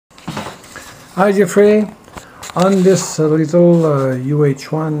Hi Jeffrey, on this little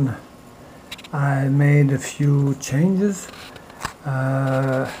UH1 I made a few changes.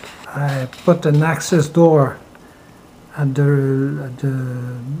 I put an access door at the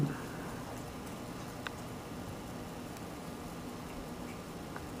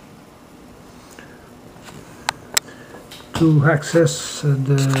to access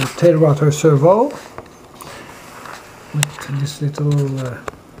the tail rotor servo with this little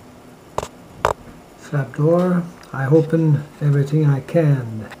flap door. I open everything I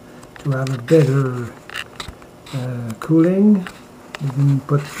can to have a better cooling. Didn't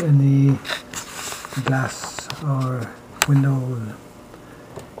put any glass or windows,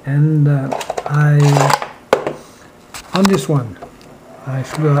 and on this one I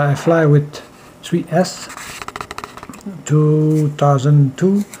fly with 3S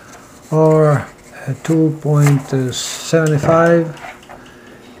 2002 or 2.75.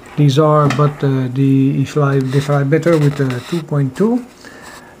 These are, but they fly better with the 2.2.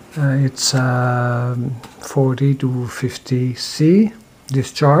 It's 40 to 50 C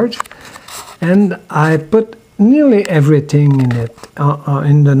discharge, and I put nearly everything in it,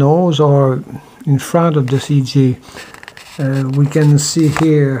 in the nose or in front of the CG. We can see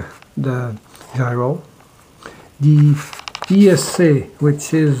here the gyro, the ESC,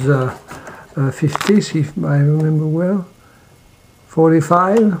 which is 50, if I remember well,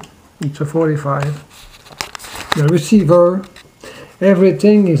 45, it's a 45. The receiver,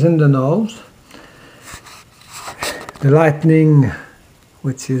 everything is in the nose. The lightning,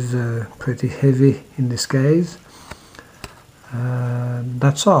 which is pretty heavy in this case.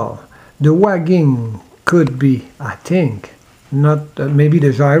 That's all. The wagging could be, I think, not maybe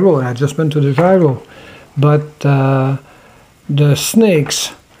the gyro, adjustment to the gyro, but the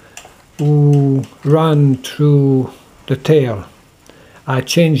snakes who run through the tail, I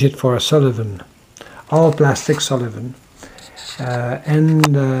changed it for a Sullivan, all plastic Sullivan,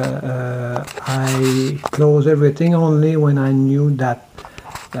 and I closed everything only when I knew that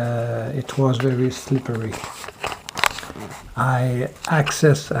it was very slippery. I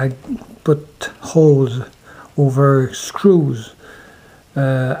put holes over screws,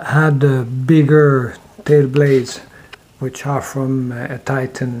 had bigger tail blades, which are from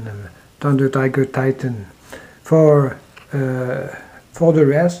Titan, Thunder Tiger Titan. For the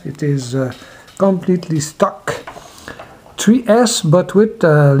rest, it is completely stuck. 3S, but with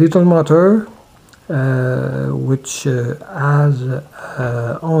a little motor, which has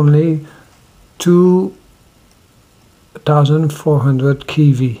only 2,400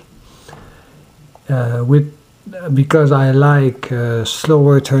 kV. Because I like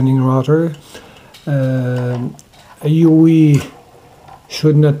slower turning rotor. A UE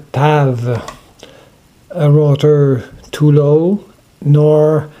should not have a rotor too low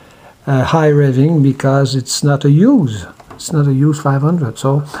nor high revving, because it's not a use. It's not a use 500.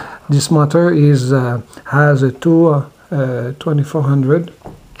 So this motor has a 2400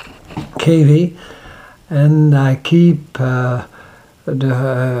 kV, and I keep the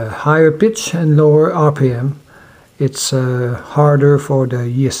higher pitch and lower RPM. It's harder for the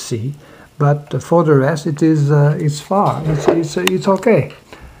ESC, but for the rest it's far. It's okay.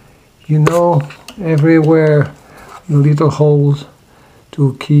 You know, everywhere little holes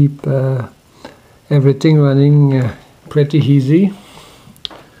to keep everything running pretty easy.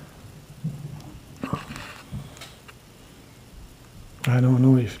 I don't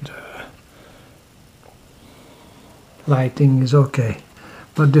know if the lighting is okay,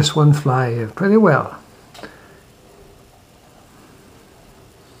 but this one flies pretty well.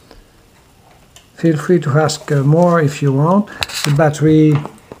 Feel free to ask more if you want. The battery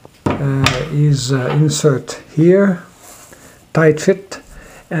is insert here, tight fit,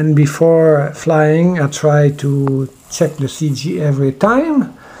 and before flying I try to check the CG every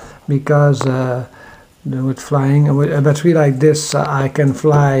time, because with flying with a battery like this I can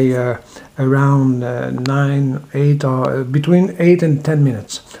fly around 9, 8 or between 8 and 10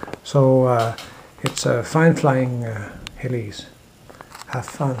 minutes. So it's a fine flying helis. Have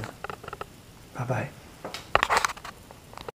fun. Bye bye.